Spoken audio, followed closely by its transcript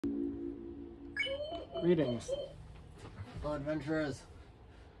Greetings, fellow adventurers.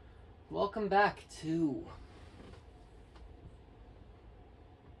 Welcome back to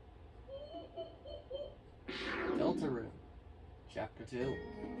Deltarune, Chapter 2.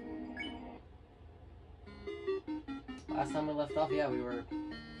 Last time we left off, yeah, we were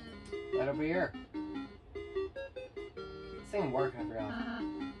right over here. This ain't work, I forgot.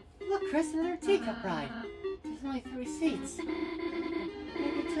 Look, Chris, another teacup ride. There's only 3 seats.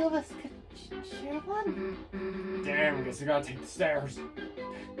 Maybe 2 of us could share one. Damn, guess we gotta take the stairs.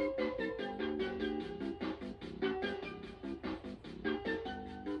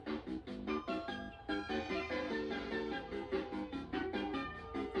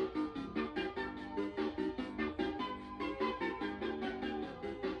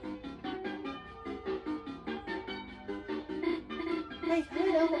 Wait,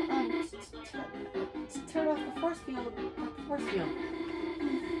 hello, turn off the force field,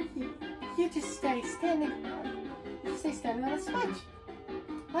 You just stay standing on the switch.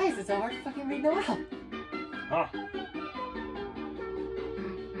 Why is it so hard to fucking read Noel? Huh.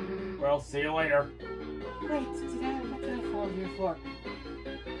 Well, see you later. Wait, what did I fall here for?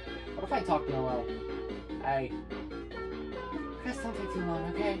 What if I talk to Noel? Hey. Chris, don't take too long,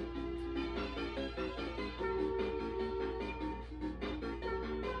 okay?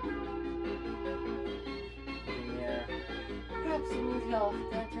 Perhaps you move y'all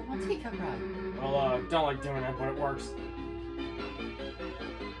to enter one teacup ride. Well, don't like doing it, but it works.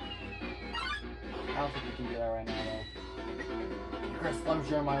 I don't think we can do that right now, though. Chris, let me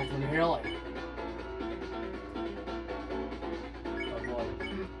share my ultimate healing. Oh boy.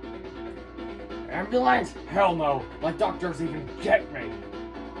 Ambulance? Hell no! Like doctors even get me!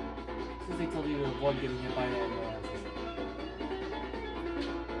 Since they told you to avoid getting hit by ambulances.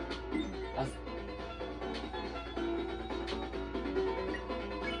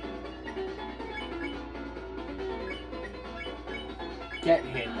 Get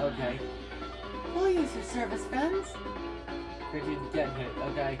hit, okay. We'll use your service, friends. Could you get hit,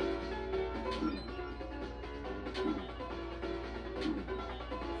 okay.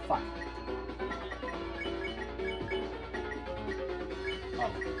 Fuck.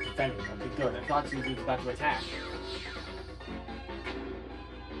 Oh, defending, okay, good. I thought she was about to attack.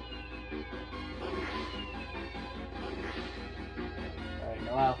 Alright,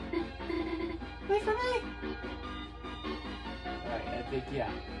 Noel. Wait for me! Alright, I think,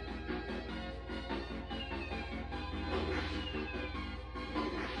 yeah.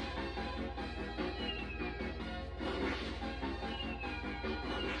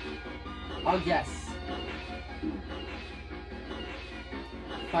 Oh, yes.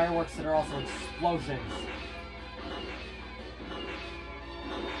 Fireworks that are also explosions.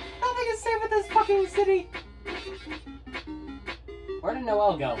 Nothing is safe with this fucking city! Where did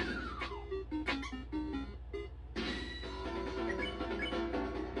Noel go?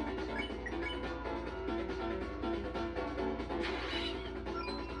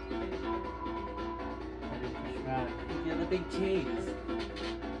 Yeah, the big cheese.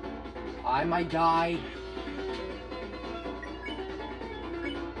 I might die.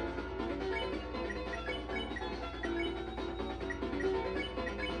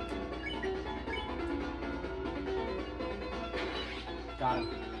 Got him.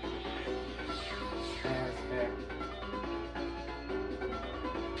 Spare.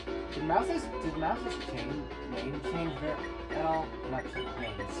 Did Mouse's name change at all? Not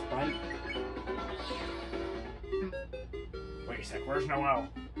name, Sprite. Wait a sec, where's Noel?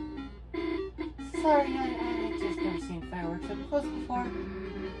 Sorry, I just never seen fireworks up close before.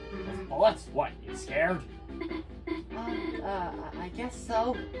 With bullets? What, you scared? I guess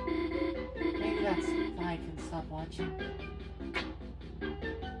so. Maybe that's why I can stop watching.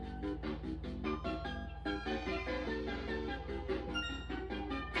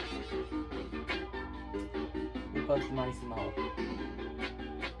 We put the mice in the hole.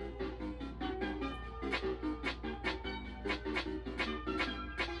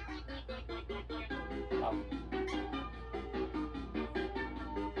 Oh.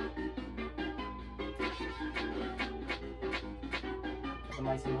 Put the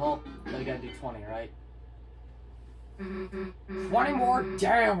mice in the hole. Now we gotta do 20, right? 20 more?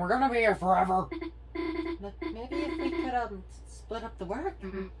 Damn, we're gonna be here forever! Maybe if we could, split up the work?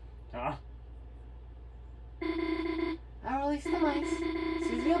 Huh? I'll release the mice.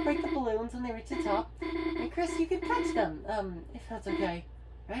 Susie will break the balloons when they reach the top. And Chris, you can catch them, if that's okay.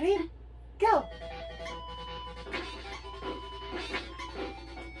 Ready? Go!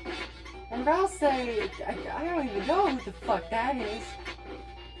 And I'll say, I don't even know who the fuck that is.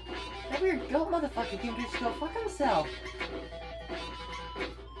 That weird goat motherfucker can just go fuck himself.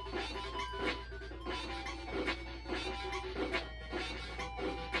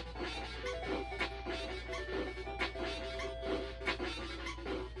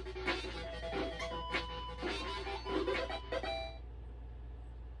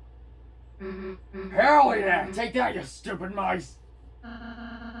 Hell yeah! Take that, you stupid mice!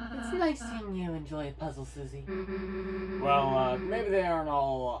 It's nice seeing you enjoy a puzzle, Susie. Well, maybe they aren't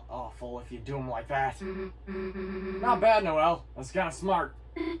all awful if you do them like that. Not bad, Noelle. That's kind of smart.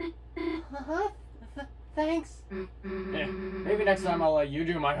 Uh-huh. Thanks. Yeah, maybe next time I'll let you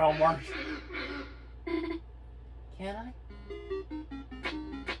do my homework. Can I?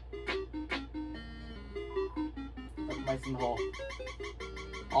 Put the mice in the hole.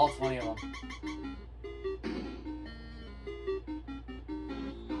 All 20 of them.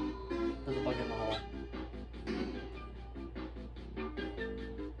 Put the bug in the hole.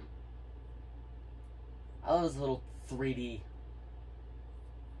 I love this little 3D.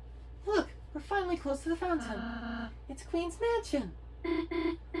 Look, we're finally close to the fountain. It's Queen's Mansion.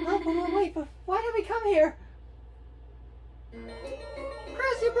 Oh, but wait, but why did we come here?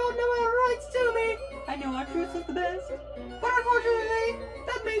 Chris, you brought Noelle rights to me. I know our truth is the best, but unfortunately,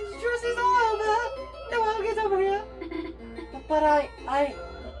 that means truth is all over. Noelle, get over here. But Noelle,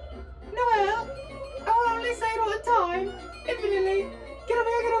 I will only say it one time, infinitely. Get over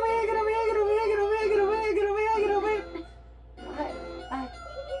here, get over here, get over here, get over here, get over here, get over here, get over here, get over here.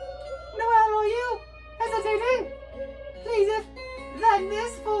 Noelle, are you hesitating? Please, if that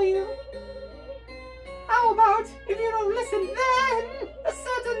is for you. How about if you don't listen then? A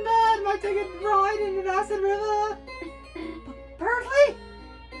certain bird might take a ride in an acid river. Berkeley?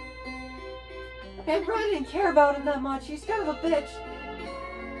 Okay, I didn't care about him that much. He's kind of a bitch.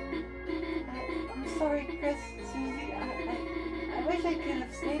 I'm sorry, Chris, Susie. I wish I could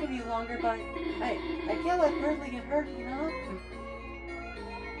have stayed with you longer, but I can't let Berkeley get hurt, you know?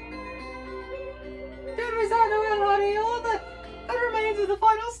 Did we start Noelle, honey? All that remains is the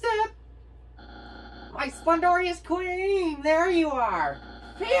final step. My splendorous queen, there you are.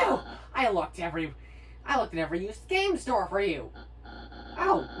 Phew! I looked in every used game store for you.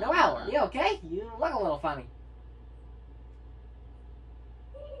 Oh, Noelle, are you okay? You look a little funny.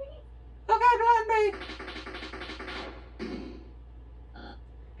 Okay, Plan B.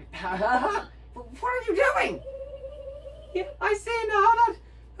 What are you doing? Yeah, I see now that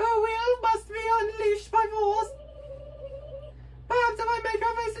her will must be unleashed by force. Perhaps if I make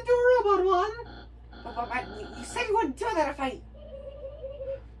her face into a robot one. But you said you wouldn't do that if I...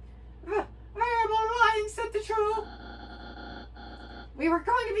 Variable lying said the truth. We were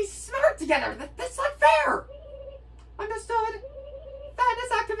going to be smart together. That's not fair. Understood. Fan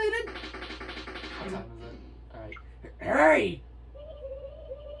is activated. What time is it? Alright. Hey!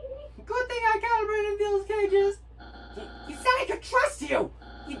 Good thing I calibrated those cages. You said I could trust you!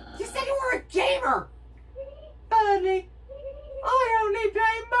 You said you were a gamer! Badly. I only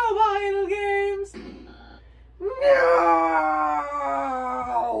play mobile games. No!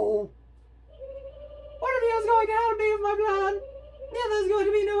 One of you is going to help me with my plan. The other is going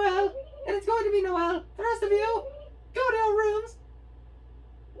to be Noelle. And it's going to be Noelle. The rest of you, go to your rooms.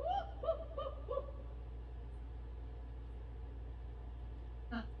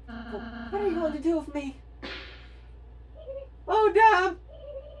 What are you going to do with me? Oh, damn.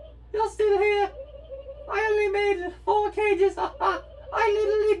 You're still here. I only made 4 cages. I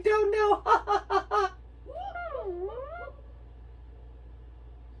literally don't know.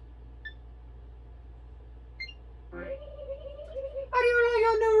 How do you like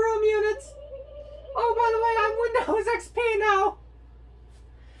your new room units? Oh, by the way, I'm Windows XP now.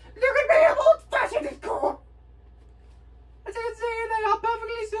 Look at me, I'm old-fashioned and cool. As you can see, they are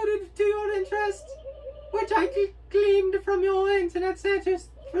perfectly suited to your interests, which I gleaned from your internet search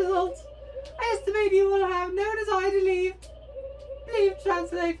results. I estimate you will have no desire to leave. Leave,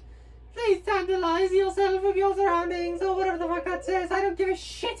 translate. Please tantalize yourself with your surroundings, or whatever the fuck that says. I don't give a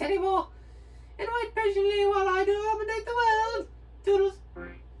shit anymore. And wait patiently while I dominate the world. Toodles.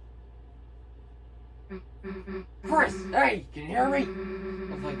 Chris, hey, can you hear me?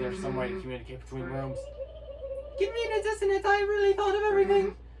 Looks like there's some way to communicate between rooms. Convenience, isn't it? I really thought of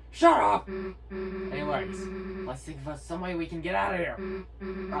everything. Shut up! Anyways, let's think of some way we can get out of here.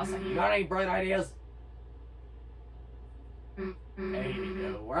 Rosa, you got any bright ideas? Hey,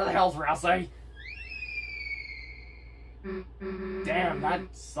 where the hell's Rosa? Damn,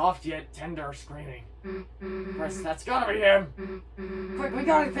 that soft yet tender screaming. Chris, that's gotta be him. Quick, we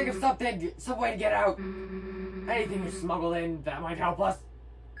gotta think of some way to get out. Anything you smuggled in that might help us.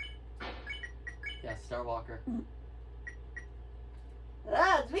 Yeah, Starwalker.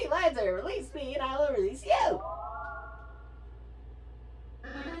 Ah, it's me, Lancer. Release me and I'll release you.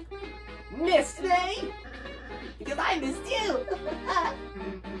 Missed me? Because I missed you.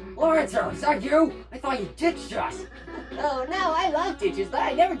 Lancer, is that you? I thought you ditched us. Oh no, I love ditches, but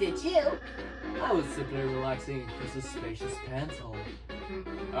I never ditch you. I was simply relaxing in Chris's spacious pants hole.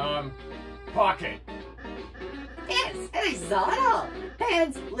 pocket. Yes, and I saw it all.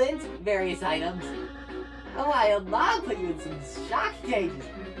 Pens, lint, various items. A wild mom put you in some shock cages.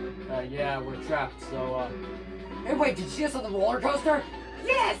 Yeah, we're trapped, so, Hey, wait, did you see us on the roller coaster?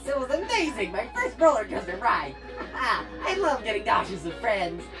 Yes, it was amazing. My first roller coaster ride. I love getting nauseous with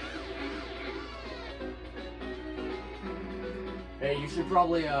friends. Hey, you should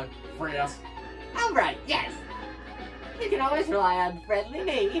probably, free us. All right, yes. You can always rely on friendly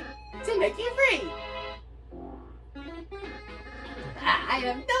me to make you free. I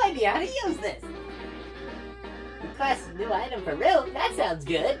have no idea how to use this. Request new item for room. That sounds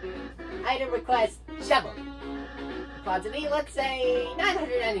good. Item request shovel. Quantity, let's say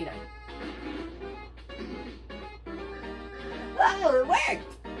 999. Oh, it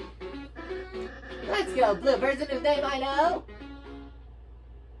worked! Let's go, Bluebird's a new name I know.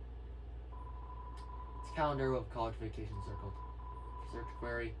 It's a calendar with college vacation circled. Search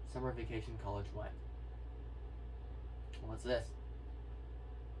query, summer vacation college when. What's this?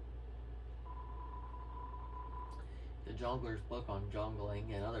 The Jongler's book on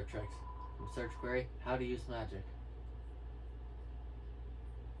jongling and other tricks. From search query, how to use magic.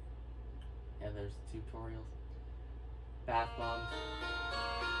 And there's tutorials. Bath bombs.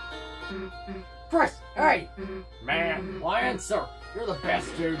 Chris! Hey! Man, why answer? You're the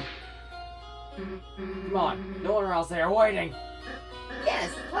best, dude. Come on, no one else there waiting. Yes,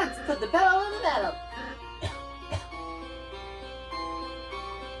 let's put the pedal on the metal.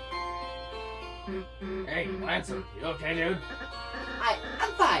 Hey, Lancer, you okay, dude?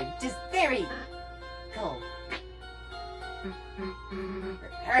 I'm fine, just very cold.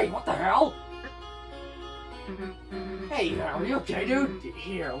 Hey, what the hell? Hey, are you okay, dude?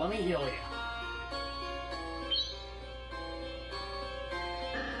 Here, let me heal you.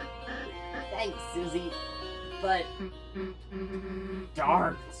 Thanks, Susie. But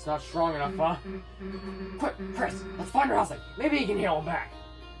darn, it's not strong enough, huh? Quick, Chris, let's find your house. Maybe he can heal him back.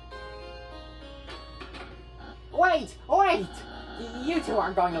 wait! You two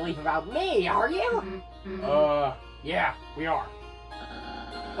aren't going to leave without me, are you? Yeah, we are.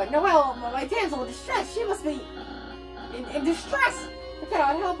 But Noelle, my damsel in distress, she must be in distress. I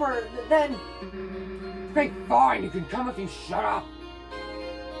cannot help her, then... Okay, fine, you can come if you shut up.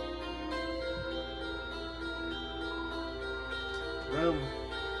 Room.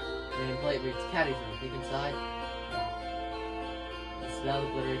 Nameplate reads Caddy's room. Peek inside. The smell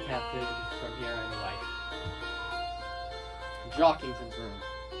of glittery cat food from here anyway. Jockington's room.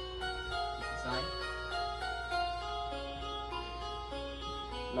 Peek inside.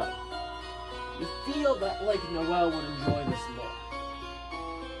 No. You feel that like Noelle would enjoy this more.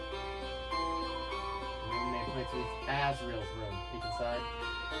 Room nameplate reads Azrael's room. Peek inside.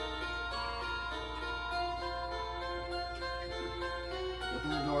 Open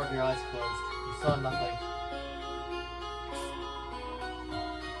the door with your eyes closed. You saw nothing.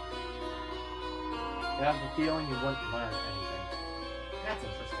 You have the feeling you wouldn't learn anything. That's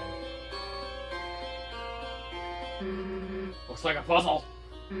interesting. Looks like a puzzle.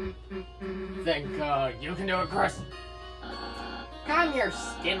 Think, you can do it, Chris? Calm your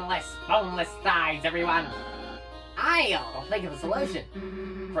skinless, boneless thighs, everyone. I'll think of a solution.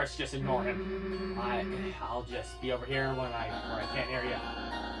 Chris, just ignore him. I'll just be over here where I can't hear you.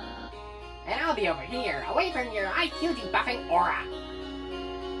 And I'll be over here, away from your IQ debuffing aura.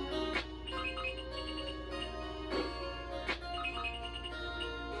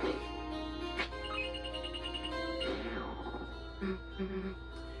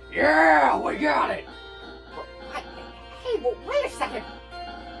 Yeah, we got it! Hey, wait a second.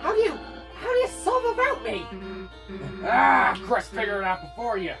 How do you solve without me? Chris figured it out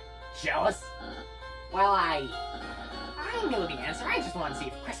before you. Jealous? Well, I knew the answer. I just want to see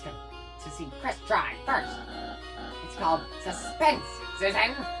if Chris try first. It's called suspense,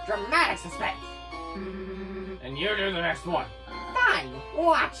 Susan. Dramatic suspense. And you do the next one. Fine,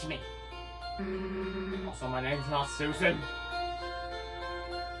 watch me. Also, my name's not Susan.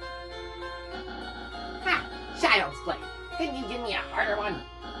 Ha! Child's play. Couldn't you give me a harder one?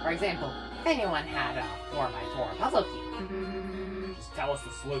 For example, if anyone had a 4x4 puzzle cube. Just tell us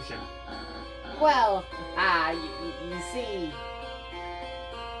the solution. Well, you see...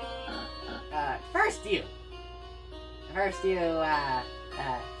 First you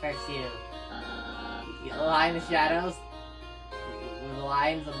line the shadows with the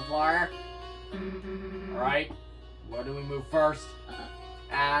lines on the floor. Alright, where do we move first?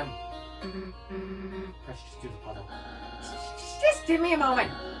 Chris, just do the puzzle. Just give me a moment.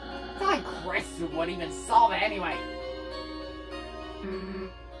 I feel like Chris would even solve it anyway.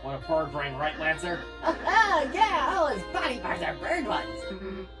 Want a bird brain, right, Lancer? Oh, yeah, all his body parts are bird ones.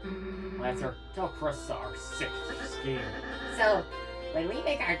 Lancer, tell Chris our sixth scheme. So, when we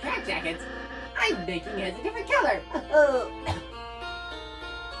make our track jackets, I'm making his a different color. Oh.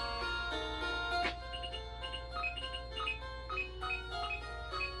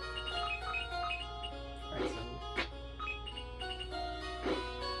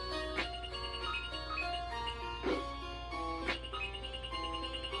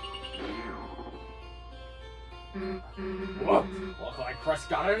 Whoop! Look like Chris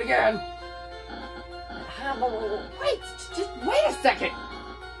got it again. Wait, just wait a second.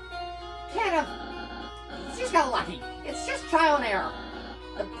 Can't have. He's just got lucky. It's just trial and error.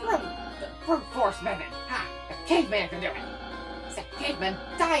 The brute force method. Ha! A caveman can do it. Except cavemen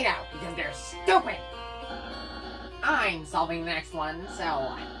died out because they're stupid. I'm solving the next one,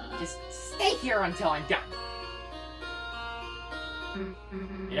 so just stay here until I'm done.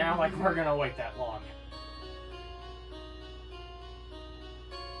 Yeah, like we're gonna wait that long.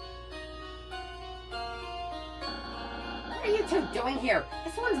 What are you two doing here?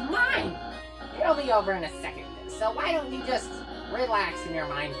 This one's mine! It'll be over in a second, so why don't you just relax in your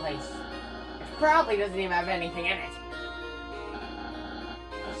mind place? It probably doesn't even have anything in it.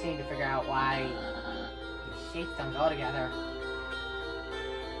 I just need to figure out why these shapes don't go together.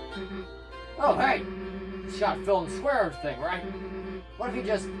 Oh, hey! It's got to fill in the square thing, right? What if you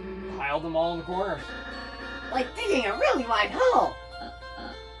just piled them all in the corners? Like digging a really wide hole!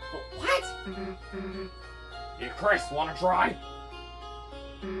 What? Hey, Chris, wanna try?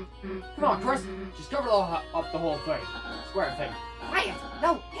 Come on, Chris, just cover up the whole thing. Square thing. Quiet!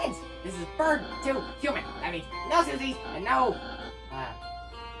 No hints! This is bird to human. That means no Susie and no...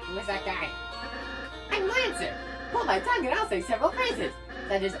 who is that guy? I'm Lancer! Pull my tongue and I'll say several phrases.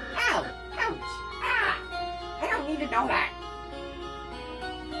 Such as ow, ouch, ah! I don't need to know that.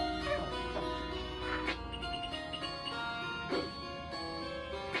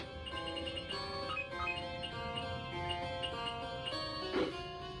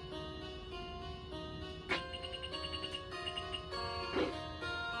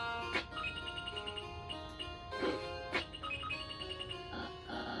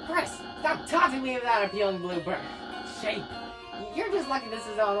 Chris, stop taunting me without appealing bluebird. Shape. You're just lucky this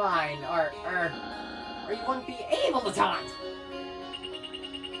is online, or you wouldn't be able to taunt.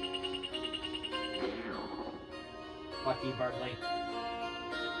 Fuck you, Birdly.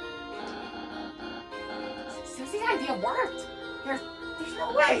 Susie's idea worked. There's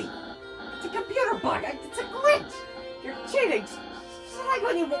no way. It's a computer bug. It's a glitch. You're cheating. Just like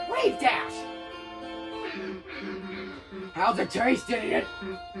when you wave dash. How's it taste, idiot?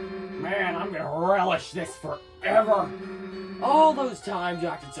 Man, I'm gonna relish this forever. All those times you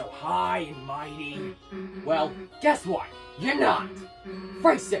acted so high and mighty. Well, guess what? You're not.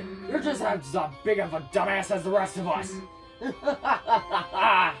 Face it, you're just as big of a dumbass as the rest of us.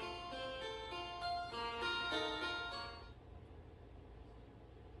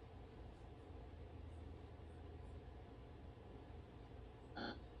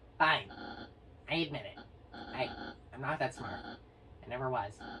 Fine. I admit it. I'm not that smart. I never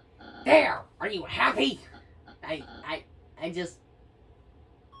was. There! Are you happy? I just...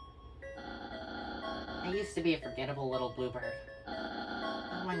 I used to be a forgettable little bluebird.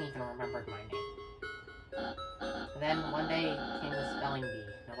 No one even remembered my name. And then one day came the spelling bee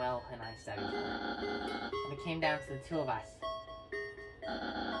Noelle and I studied for. When it came down to the two of us,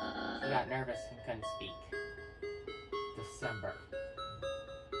 she got nervous and couldn't speak. December.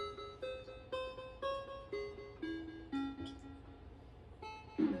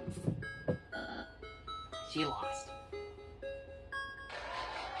 She lost.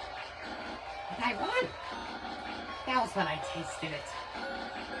 But I won! That was when I tasted it.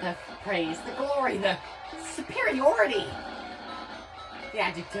 The praise, the glory, the superiority. The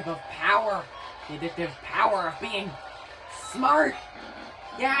adjective of power. The addictive power of being smart.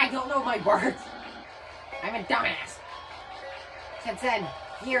 Yeah, I don't know my words. I'm a dumbass. Since then,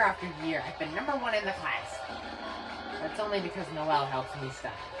 year after year, I've been number one in the class. But it's only because Noelle helps me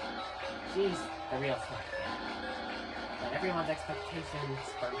study. She's the real smart kid. But everyone's expectations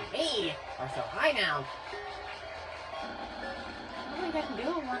for me are so high now. I don't think I can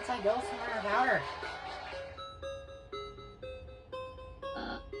do it once I go somewhere without her.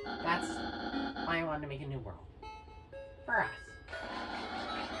 That's why I wanted to make a new world. For us.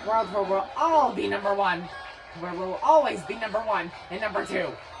 A world where we'll all be number one. Where we'll always be number one and number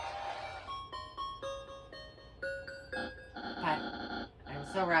two. But I was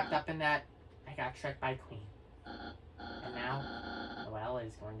so wrapped up in that, I got tricked by Queen. And now, Noelle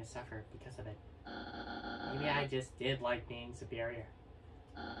is going to suffer because of it. Maybe I just did like being superior.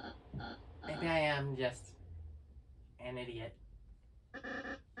 Maybe I am just an idiot.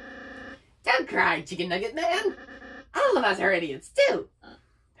 Don't cry, Chicken Nugget Man! All of us are idiots, too!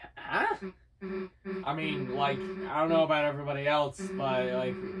 Huh? I mean, like, I don't know about everybody else, but,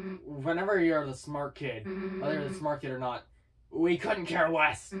 like, whenever you're the smart kid, whether you're the smart kid or not, we couldn't care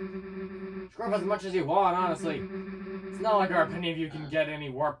less. Screw up as much as you want, honestly. It's not like our opinion of you can get any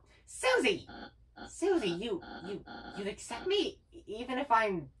warp. Susie! Susie, you'd accept me even if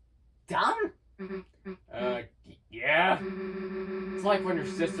I'm dumb? Yeah? It's like when your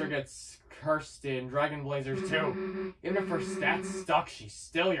sister gets cursed in Dragon Blazers 2. Even if her stats stuck, she's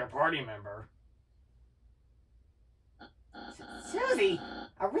still your party member. Susie!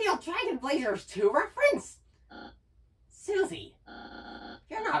 A real Dragon Blazers 2 reference! Susie,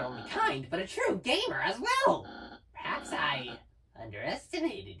 you're not only kind, but a true gamer as well! Perhaps I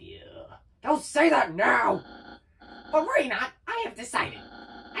underestimated you. Don't say that now! But worry not, I have decided.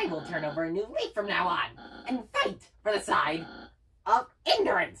 I will turn over a new leaf from now on, and fight for the side of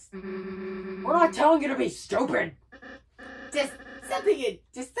ignorance. We're not telling you to be stupid! Just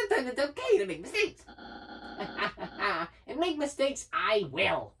sometimes it's okay to make mistakes. And make mistakes I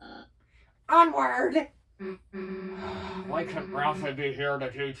will. Onward! Why couldn't Ralphie be here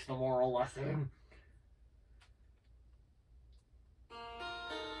to teach the moral lesson?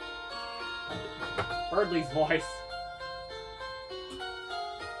 Birdley's voice.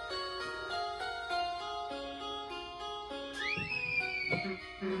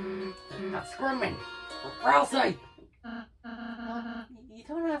 That's screaming! Ralphie! You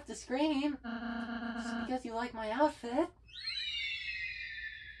don't have to scream. Just because you like my outfit.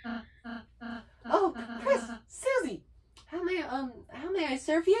 Oh, Chris, Susie, how may I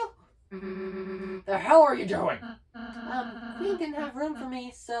serve you? The hell are you doing? Queen didn't have room for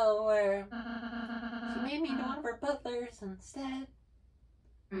me, so she made me into one of her butlers instead.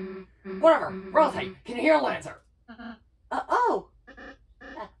 Whatever, Ralphie, can you hear Lancer?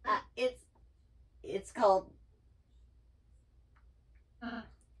 It's called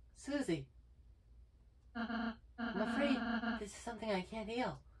Susie. I'm afraid this is something I can't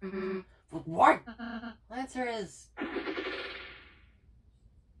heal. What? Lancer is...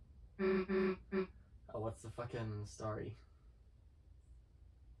 Oh, what's the fucking story?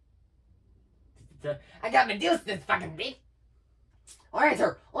 I got Medusa this fucking bitch!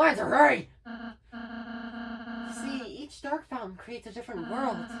 Lancer, hurry! See, each dark fountain creates a different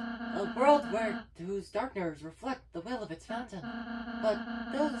world. A world whose darkness reflect the will of its fountain.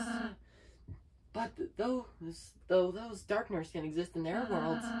 Though those darkness can exist in their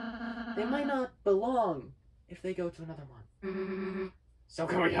worlds, they might not belong if they go to another one. So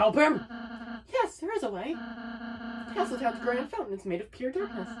can we help him? Yes, there is a way. Castletown's grand fountain is made of pure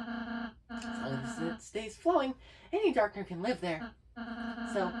darkness. As long as it stays flowing, any darkner can live there.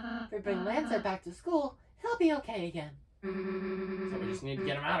 So, if we bring Lancer back to school, he'll be okay again. So we just need to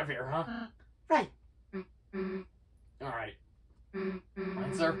get him out of here, huh? Right. Alright.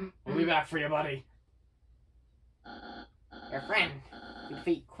 Lancer, we'll be back for you, buddy. Your friend, we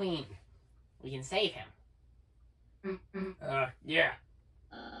defeat Queen. We can save him. Yeah.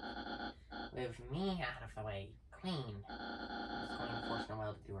 With me out of the way, Queen is going to force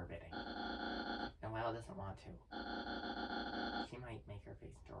Noelle to do her bidding. Noelle doesn't want to. She might make her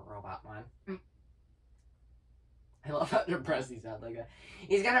face into a robot one. I love how depressed he sounds like that.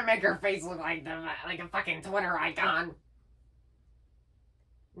 He's gonna make her face look like a fucking Twitter icon.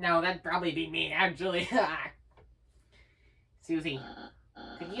 No, that'd probably be me, actually. Susie,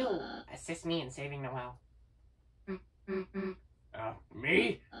 could you assist me in saving Noelle?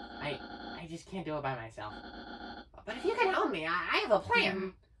 Me? I just can't do it by myself. But if you can help me, I have a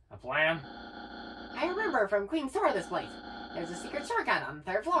plan. A plan? I remember from Queen's tour of this place. There's a secret shortcut on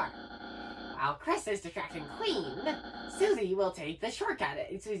the 3rd floor. While Chris is distracting Queen, Susie will take the shortcut.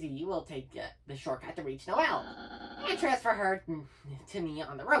 Susie will take the shortcut to reach Noelle and transfer her to me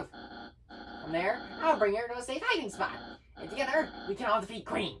on the roof. From there, I'll bring her to a safe hiding spot, and together we can all defeat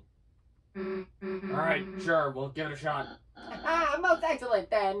Queen. Alright, sure, we'll give it a shot. Most excellent,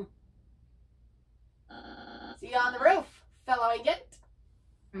 then. See you on the roof, fellow agent.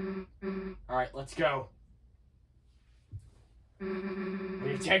 Alright, let's go.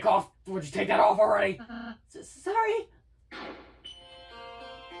 Would you take off? Would you take that off already? Sorry.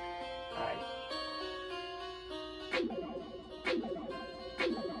 Alright.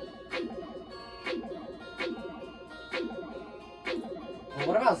 Well,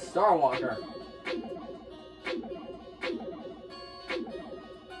 what about Starwalker?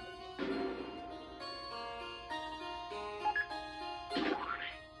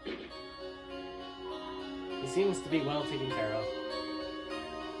 He seems to be well taken care of.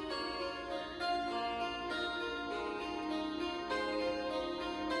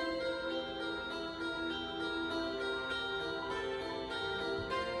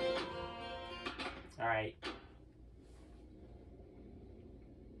 Wait.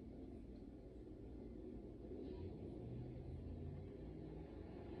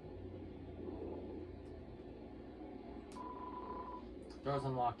 Door's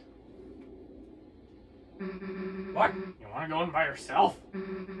unlocked. What? You wanna go in by yourself?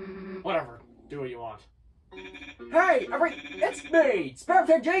 Whatever. Do what you want. Hey, it's me!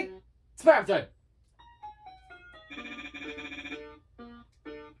 Spamton Jake! Spamton!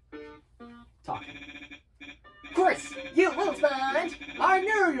 Talking. Chris, you little sponge! I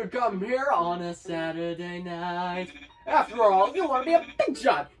knew you'd come here on a Saturday night. After all, you want to be a big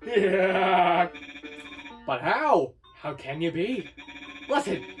shot. Yeah. But how? How can you be?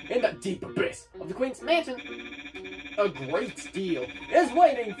 Listen, in the deep abyss of the Queen's Mansion, a great deal is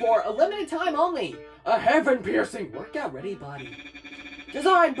waiting for a limited time only. A heaven-piercing workout-ready body.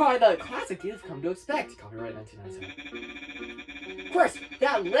 Designed by the classic you've come to expect. Copyright 1997. Chris,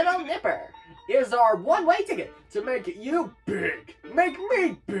 that little nipper is our one-way ticket to make you big. Make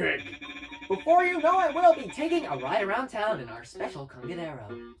me big. Before you know it, we'll be taking a ride around town in our special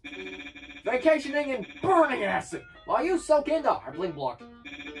Congadero. Vacationing and burning acid while you soak into our bling block.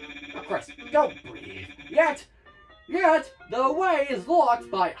 Now, Chris, don't breathe. Yet, the way is locked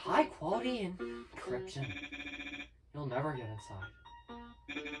by high-quality encryption. You'll never get inside.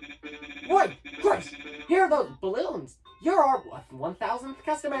 Wait, Chris, here are those balloons. You're our 1,000th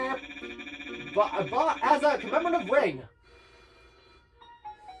customer. But as a commemorative ring.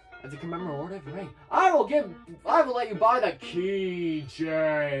 As a commemorative ring, I will let you buy the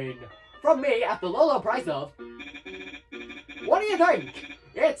keychain from me at the low, low price of. What do you think?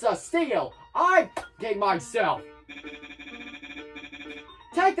 It's a steal. I think myself.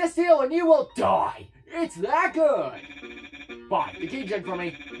 Take this steal and you will die. It's that good. Buy the keychain from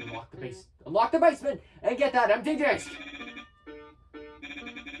me. Unlock the basement and get that empty disc.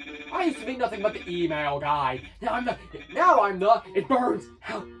 I used to be nothing but the email guy. Now I'm the it burns.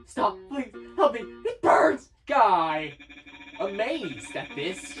 Help, stop, please, help me. It burns guy. Amazed at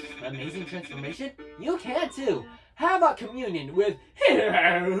this amazing transformation? You can too. Have a communion with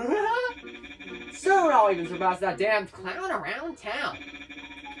soon I'll even surpass that damn clown around town.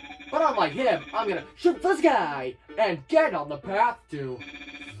 But unlike him, I'm gonna shoot the sky and get on the path to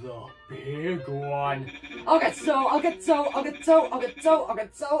the big one. I'll get so. I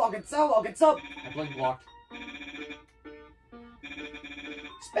blink blocked.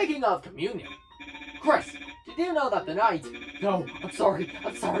 Speaking of communion, Chris, did you know that the night? No, I'm sorry,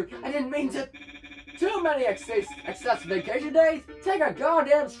 I didn't mean to. Too many excess vacation days? Take a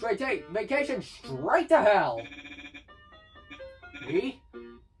goddamn vacation straight to hell. Me?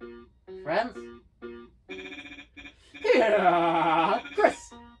 Friends? Yeah,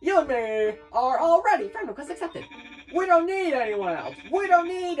 Chris, you and me are already friend request accepted. We don't need anyone else. We don't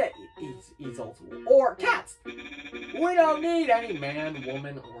need easels or cats. We don't need any man,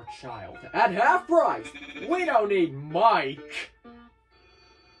 woman, or child. At half price, we don't need Mike.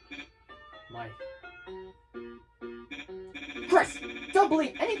 Chris, don't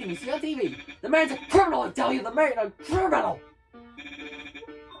believe anything you see on TV. The man's a criminal, I tell you, the man's a criminal.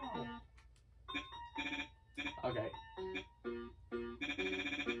 Okay.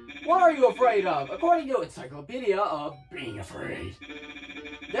 What are you afraid of? According to Encyclopedia of Being Afraid.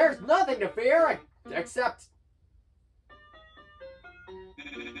 There's nothing to fear except...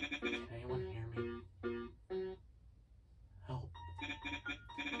 Can anyone hear me? Help.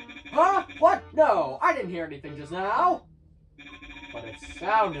 Huh? What? No, I didn't hear anything just now. But it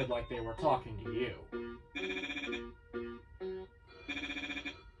sounded like they were talking to you.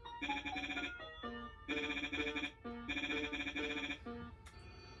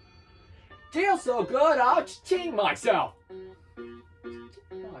 Deal so good, I'll ching myself.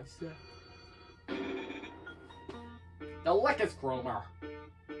 The lickest groomer.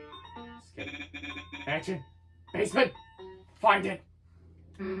 Escape. Mansion. Basement. Find it.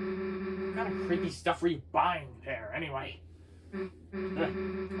 What kind of creepy stuff were you buying there, anyway?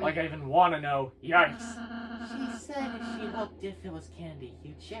 Like I even want to know. Yikes. She said she hoped if it was candy,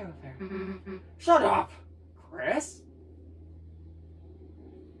 you'd share with her. Shut up, Chris.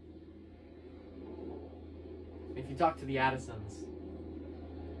 If you talk to the Addisons,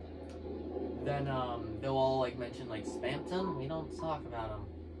 then they'll all like mention like Spamton. We don't talk about them.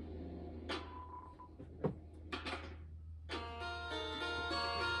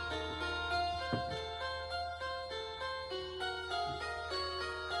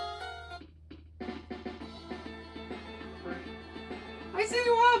 I see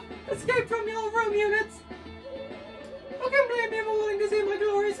you have escaped from your room units. Who can blame me for wanting to see my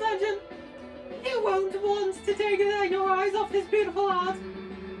glorious mansion? You won't want to take your eyes off this beautiful art.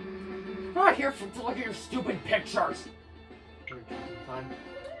 I'm not here to look at your stupid pictures. Time.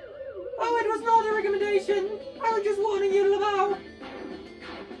 Oh, it was not a recommendation. I was just warning you, Lamau.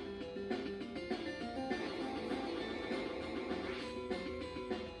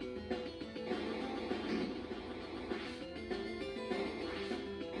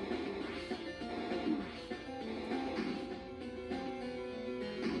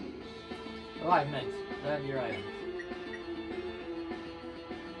 Alignment. Then your items.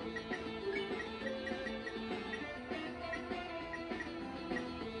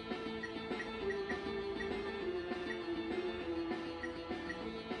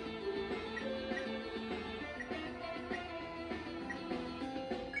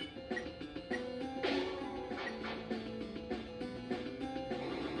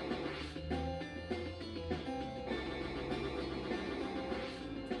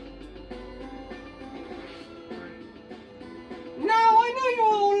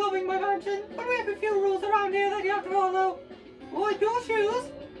 But we have a few rules around here that you have to follow. Wipe your shoes.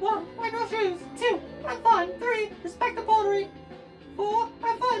 1. Wipe your shoes. 2. Have fun. 3. Respect the pottery. 4.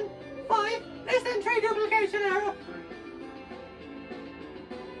 Have fun. 5. Listen, trade duplication error.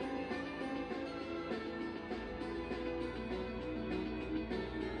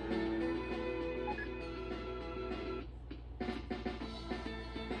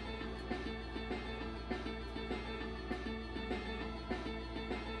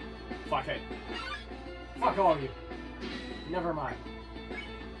 Fuck it. Fuck all of you. Never mind.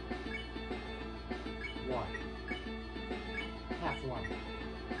 1. Half 1.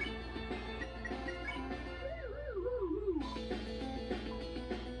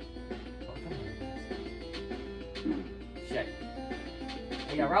 Oh, come on. Shit.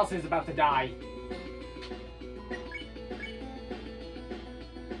 Oh yeah, Ralsei is about to die.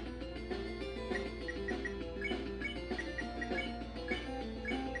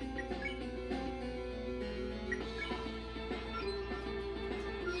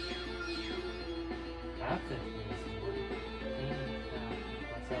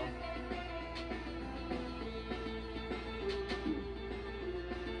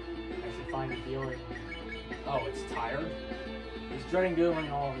 Find a healing. Oh, it's tired? It's dreading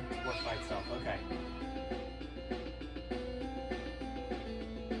doing all of its work by itself. Okay.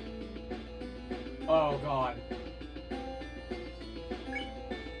 Oh god.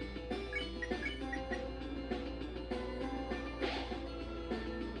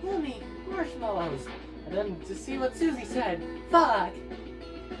 Yummy marshmallows. And then to see what Susie said. Fuck.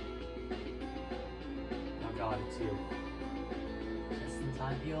 Oh god, it's you. Just in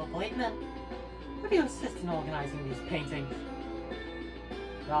time for your appointment. What do you assist in organizing these paintings?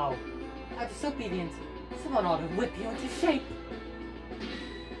 No. I'm disobedient. Someone ought to whip you into shape.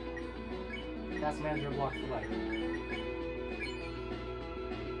 Task manager blocks the light.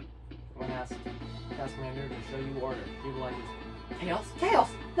 Someone asks task manager to show you order. She obliges. Chaos? Chaos!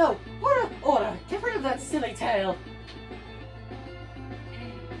 No! Order! Order! Get rid of that silly tail!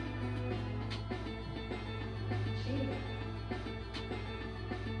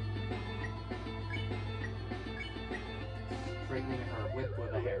 Straightening her whip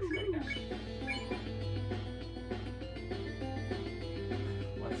with a hair straightener.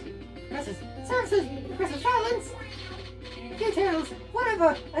 Let's see. Presses! Services! Presses balance! Details!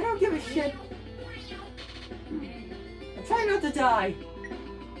 Whatever! I don't give a shit! I'm trying not to die!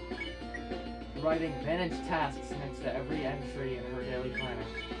 Writing managed tasks next to every entry in her daily planner.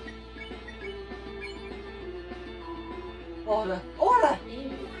 Order! Order!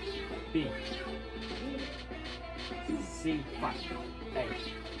 B. C. Fuck. A.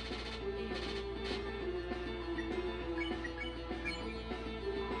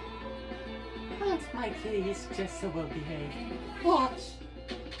 Plant my keys just so we'll behave. Watch!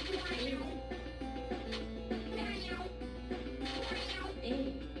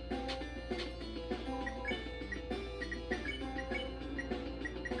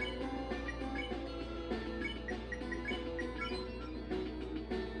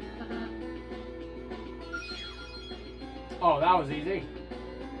 Oh, that was easy.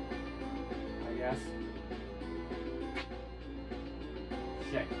 I guess.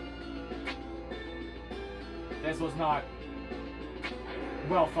 Shit. This was not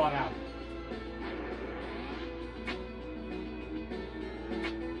well thought out.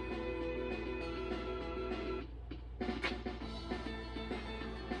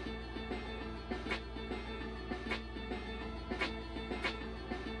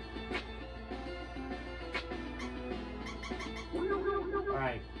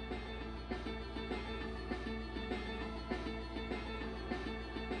 Alright.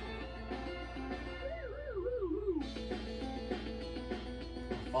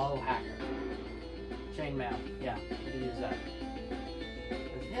 Follow hacker. main map. Yeah, we can use that.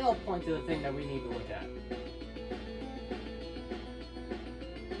 He'll point to the thing that we need to look at.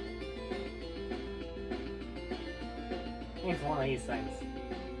 It's one of these things.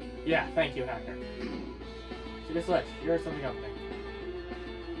 Yeah, thank you, hacker. Should we switch? You heard something opening.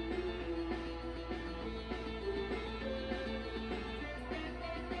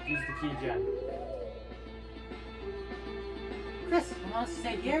 Use the key gen. Chris, you want us to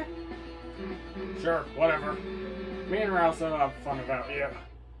stay here? Sure, whatever. Me and Rouse will have fun about you.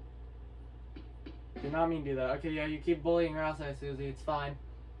 Did not mean to do that. Okay, yeah, you keep bullying Rouse, Susie. It's fine.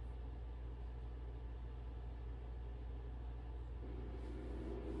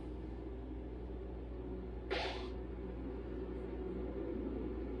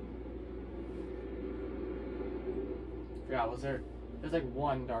 Yeah, was there? There's like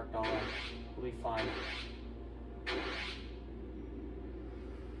one dark dollar. We'll be fine.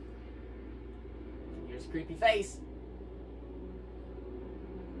 Here's a creepy face.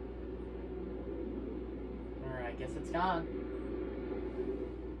 Alright, I guess it's gone.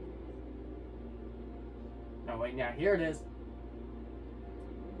 Oh wait, now here it is.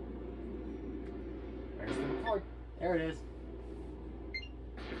 Where's the report? There it is.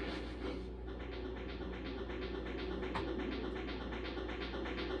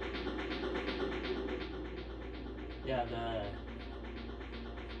 Yeah,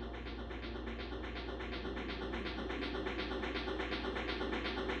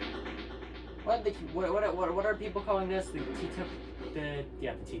 what are people calling this? The teacup, the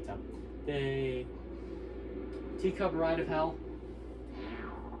teacup, the teacup ride of hell.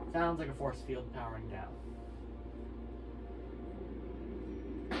 Sounds like a force field powering down.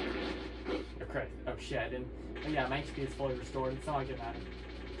 Oh, crap. Oh shit! I didn't. Oh, yeah, my HP is fully restored. It's not like it mattered,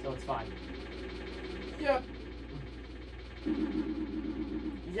 so it's fine. Yep.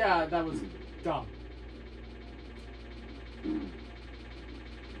 Yeah, that was dumb.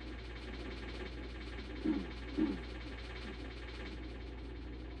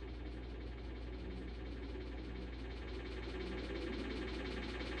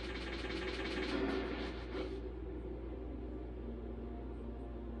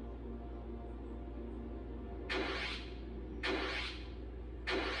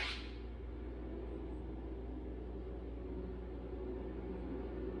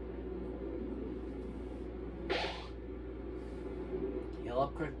 Heal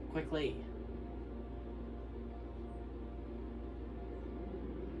up quickly.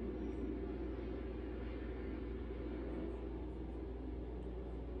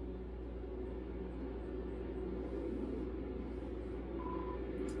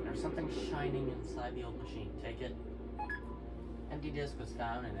 There's something shining inside the old machine. Take it. Empty disk was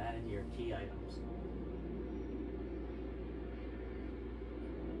found and added to your key items.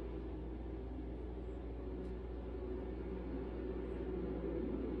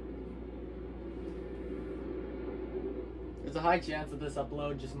 There's a high chance that this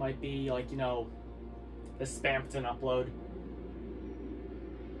upload just might be like, you know, the Spampton upload.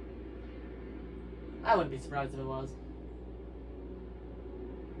 I wouldn't be surprised if it was.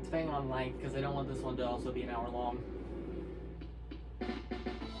 Depending on length, because I don't want this one to also be an hour long.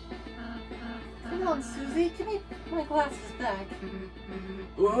 Come on, Susie, give me my glasses back.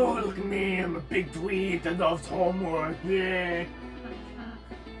 Oh, look at me, I'm a big dweeb that loves homework, yeah.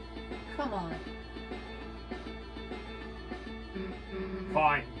 Come on.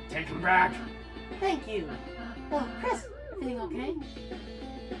 Fine, take him back. Thank you. Oh, Chris, everything okay?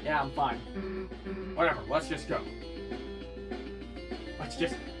 Yeah, I'm fine. Whatever, let's just go. Let's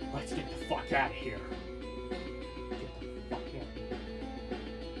get the fuck out of here. Get the fuck out.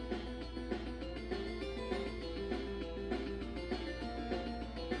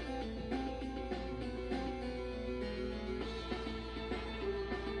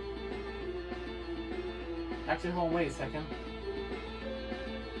 Actually, hold on, wait a second.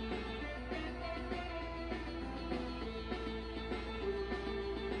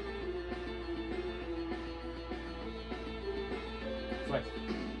 Switch.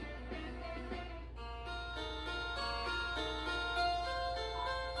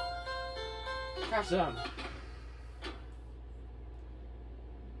 Crash zone.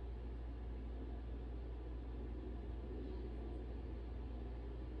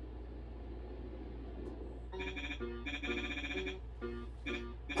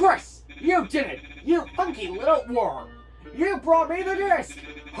 Chris, you did it! You funky little worm! You brought me the disc!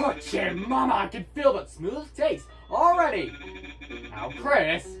 Hoochie mama, I can feel the smooth taste already! Now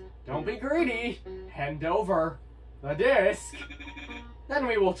Chris, don't be greedy. Hand over the disc. Then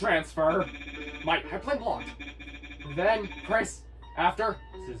we will transfer my airplane block. Then, Chris, after,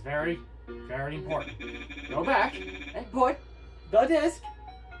 this is very Very important. Go back and put the disc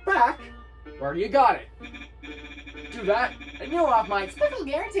back where you got it. Do that, and you'll have my special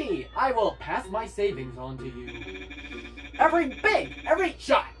guarantee. I will pass my savings on to you. Every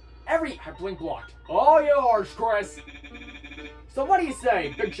shot, every blink blocked. All yours, Chris. So what do you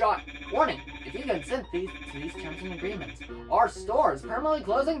say, Big Shot? Warning, if you consent to these terms and agreements, our store is permanently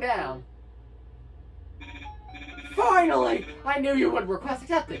closing down. Finally! I knew you would request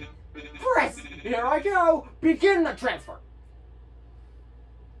accepted. Chris, here I go. Begin the transfer.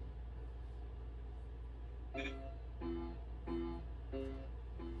 Alright,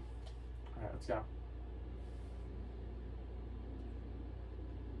 let's go.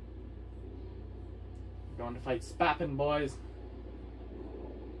 We're going to fight Spappin, boys.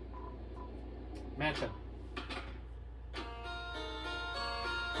 Mansion.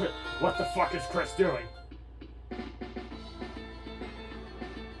 What the fuck is Chris doing?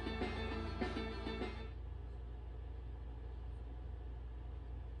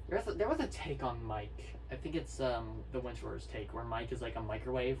 There was a take on Mike. I think it's the Winchell's take, where Mike is like a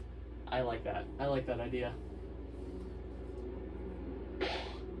microwave. I like that. I like that idea.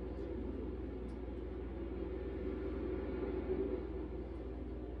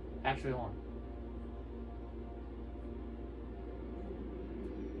 Actually, hold on.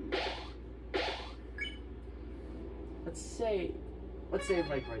 Let's say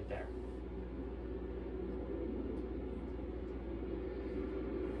like right there.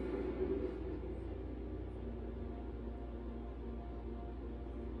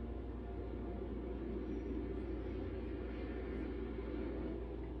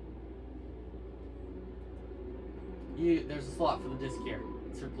 There's a slot for the disc here.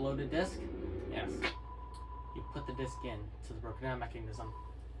 Insert the loaded disc. Yes. You put the disc in to the broken down mechanism.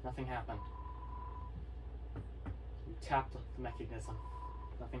 Nothing happened. You tapped the mechanism.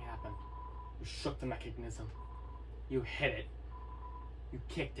 Nothing happened. You shook the mechanism. You hit it. You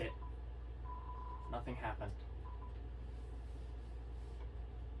kicked it. Nothing happened.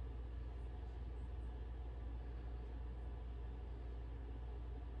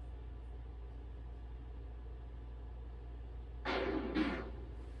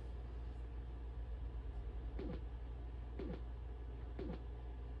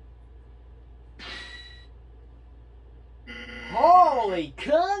 Holy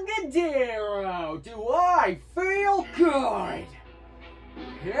Congadero! Do I feel good?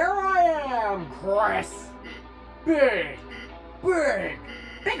 Here I am, Chris! Big!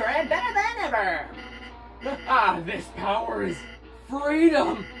 Bigger and better than ever! This power is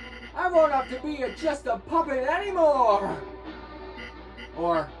freedom! I won't have to be just a puppet anymore!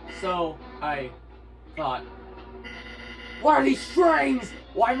 Or so I thought. What are these strings?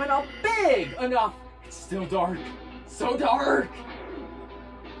 Why am I not big enough? It's still dark. So dark!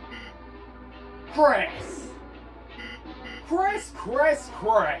 Chris!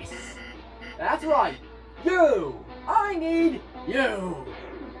 That's right! You! I need you!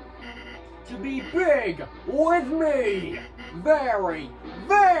 To be big with me! Very,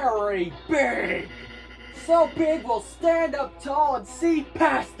 very big! So big we'll stand up tall and see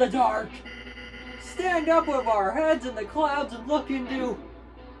past the dark! Stand up with our heads in the clouds and look into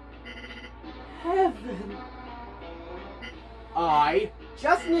heaven! I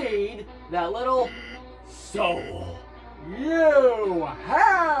just need that little soul you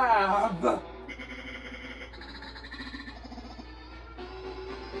have!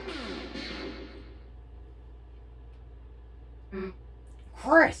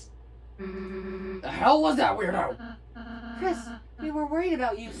 Chris! The hell was that weirdo? Chris, we were worried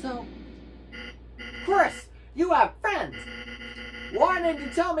about you, so... Chris, you have friends! Why didn't you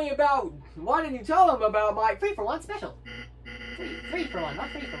tell them about my 3-for-1 special? 3-for-1, not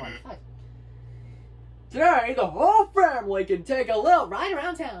 3-for-1. 5. Today, the whole family can take a little Ride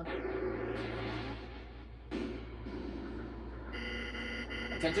around town.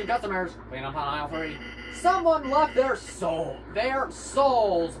 Attention customers, clean up on aisle 3. Someone left their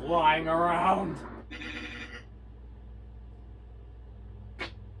souls lying around.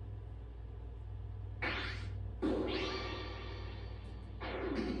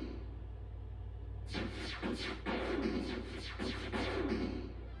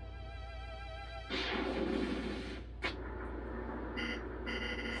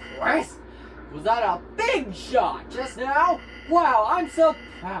 Chris, was that a big shot just now? Wow, I'm so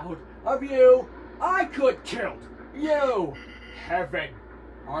proud of you. I could killed you. Heaven,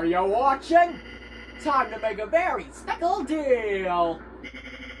 are you watching? Time to make a very special deal.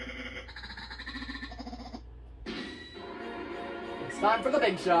 It's time for the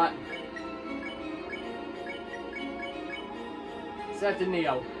big shot. said to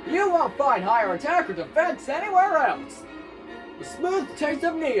Neo, "You won't find higher attack or defense anywhere else." The smooth taste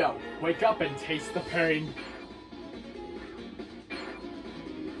of Neo. Wake up and taste the pain.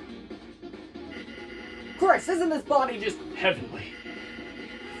 Chris, isn't this body just Heavenly.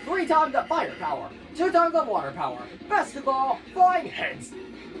 3 times the fire power, 2 times the water power, best of all, flying heads?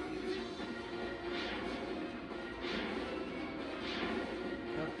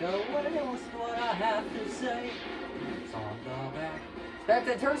 Don't know what I have to say. It's on the back.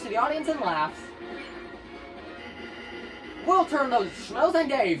 Spectre turns to the audience and laughs. We'll turn those Schmells and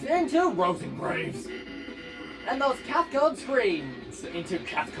Daves into Rosen graves. and those Cathcode screams Into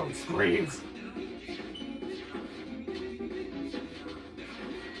Cathcode screams.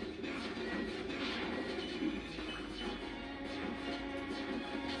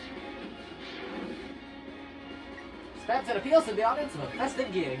 Spectre appeals to the audience of a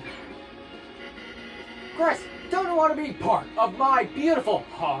festive gig. Chris, don't you want to be part of my beautiful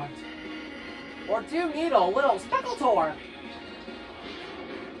heart? Or do you need a little speckle tour?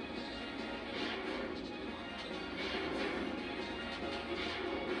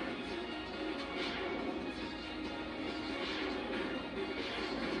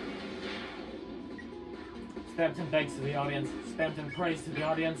 Spamton begs to the audience. Spamton prays to the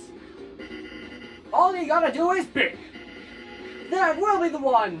audience. All you gotta do is pick. Then we'll be the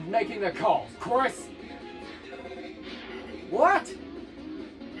one making the calls. Chris. What?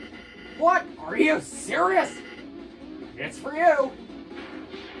 What? Are you serious? It's for you.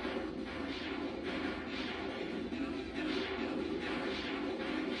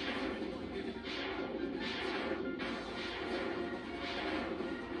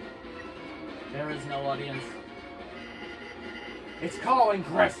 There is no audience. It's calling,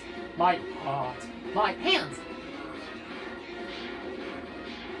 Chris. My heart. My hands.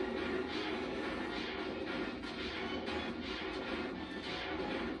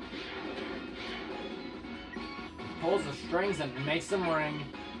 Pulls the strings and makes them ring.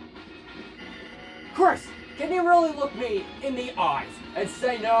 Chris, can you really look me in the eyes and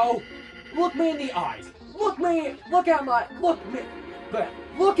say no? Look me in the eyes. Look in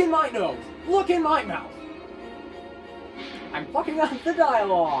my nose. Look in my mouth. I'm fucking up the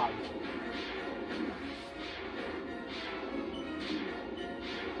dialogue.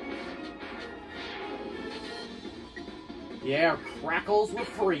 The air crackles with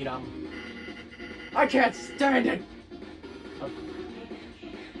freedom. I can't stand it.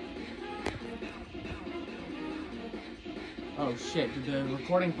 Oh shit, did the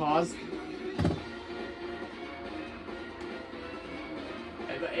recording pause?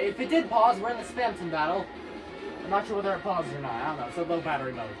 If it did pause, we're in the Spamton battle. I'm not sure whether it paused or not. I don't know. It's a low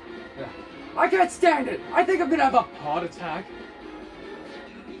battery mode. Yeah. I can't stand it. I think I'm gonna have a heart attack.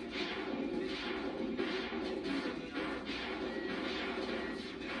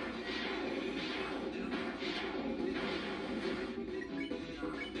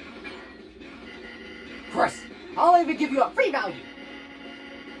 Chris, I'll even give you a free value.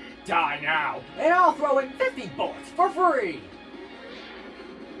 Die now! And I'll throw in 50 bullets for free.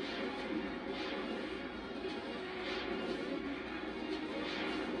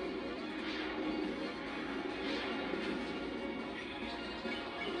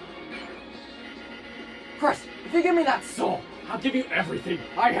 Chris, if you give me that soul, I'll give you everything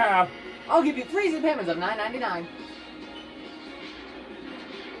I have! I'll give you 3 easy payments of $9.99.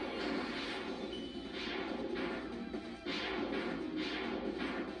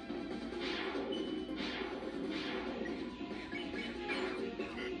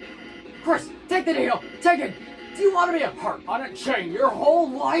 Chris, take the deal! Take it! Do you want to be a part on a chain your whole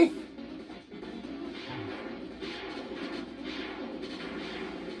life?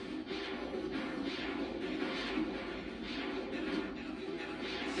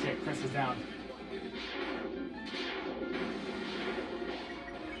 Shit, Chris is down.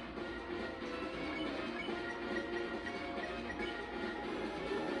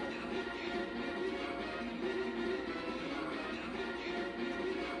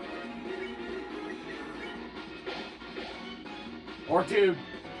 Or dude,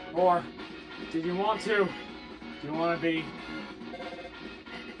 or did you want to? Do you want to be?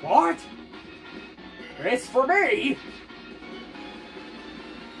 What? It's for me!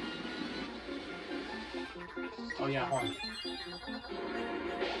 Oh yeah, hold on.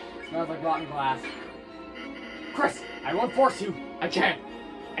 Smells like rotten glass. Chris, I won't force you. I can't.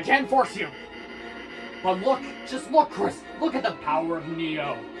 I can't force you. but look, just look, Chris. Look at the Power of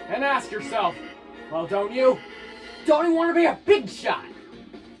Neo. And ask yourself, well, don't you? Don't you want to be a big shot?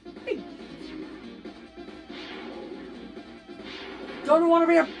 Don't you want to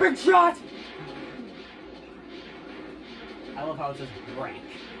be a big shot? I love how it says break.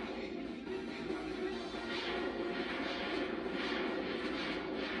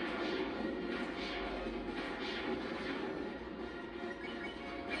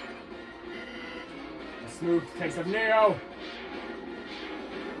 A smooth case of Neo.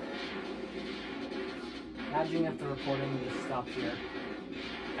 Imagine if the recording just stopped here.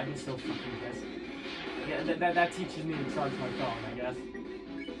 I'd be so fucking pissed. Yeah, that teaches me to charge my phone, I guess.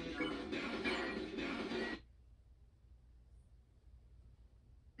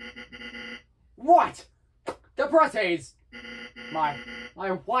 What? The presses! My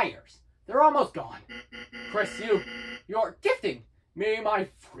wires. They're almost gone. Chris, you're gifting me my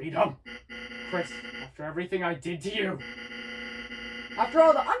freedom. Chris, after everything I did to you. After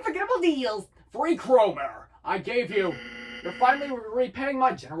all the unforgettable deals, free Chromer I gave you, you're finally repaying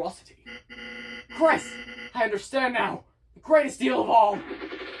my generosity. Chris, I understand now. The greatest deal of all.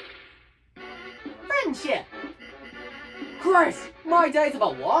 Friendship! Chris, My days of a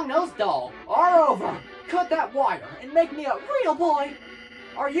long-nosed doll are over. Cut that wire and make me a real boy.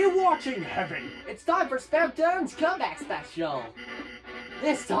 are you watching heaven? It's time for Spamtoon's comeback special.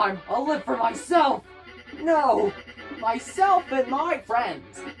 This time, I'll live for myself. No, Myself and my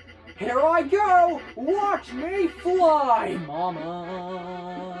friends. here I go. Watch me fly,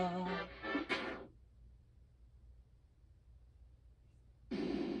 Mama.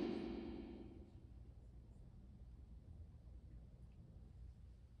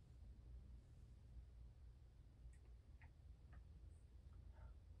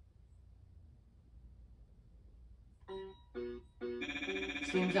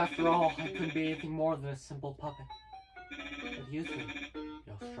 Seems after all, I couldn't be anything more than a simple puppet. But you three,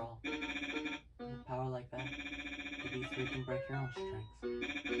 you're strong. With power like that, maybe you three can break your own strengths.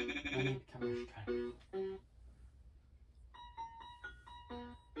 Let me become your strength.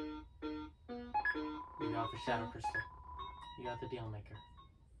 You got the Shadow Crystal. You got the Deal Maker.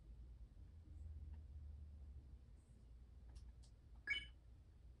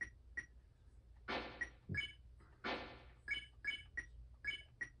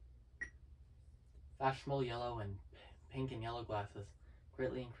 Fashionable yellow and pink and yellow glasses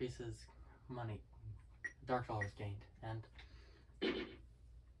greatly increases money, dark dollars gained, and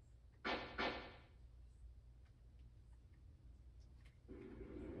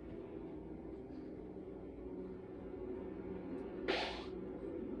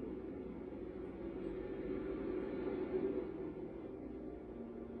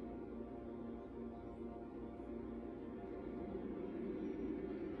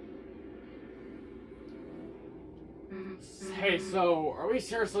hey, so, are we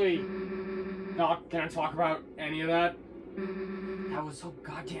seriously not gonna talk about any of that? That was so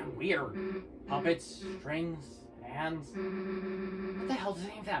goddamn weird. Puppets, strings, hands. What the hell does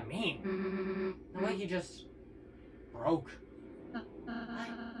any of that mean? The way he just broke.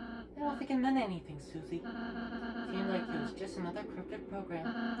 I don't think it meant anything, Susie. It seemed like it was just another cryptic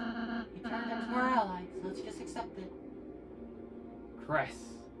program. He turned into our ally, so let's just accept it. Chris.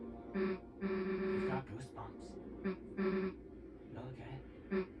 You've got goosebumps. You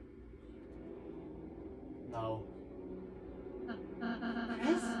okay? No.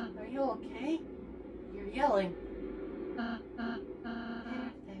 Chris, are you okay? You're yelling.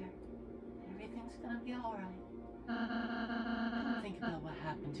 There. Everything's gonna be alright. Don't think about what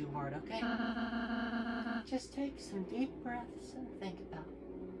happened too hard, okay? Just take some deep breaths and think about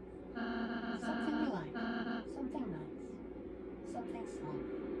something you like, something nice, something slow.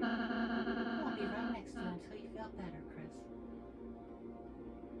 I'll be right next to you until you feel better, Chris.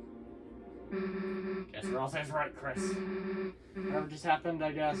 Guess what else is right, Chris. Whatever just happened,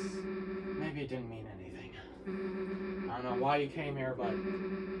 I guess, maybe it didn't mean anything. I don't know why you came here, but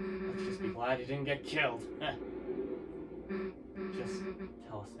let's just be glad you didn't get killed. Just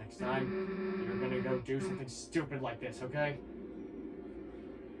tell us next time you're gonna go do something stupid like this, okay?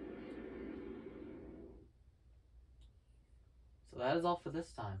 So that is all for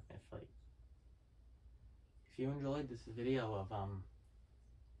this time. If you enjoyed this video of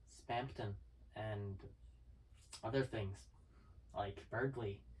Spamton and other things like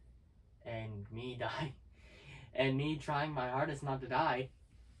Berkeley and me dying and me trying my hardest not to die,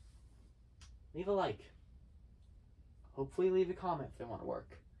 leave a like. Hopefully leave a comment if they want to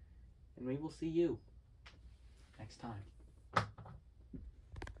work. And we will see you next time.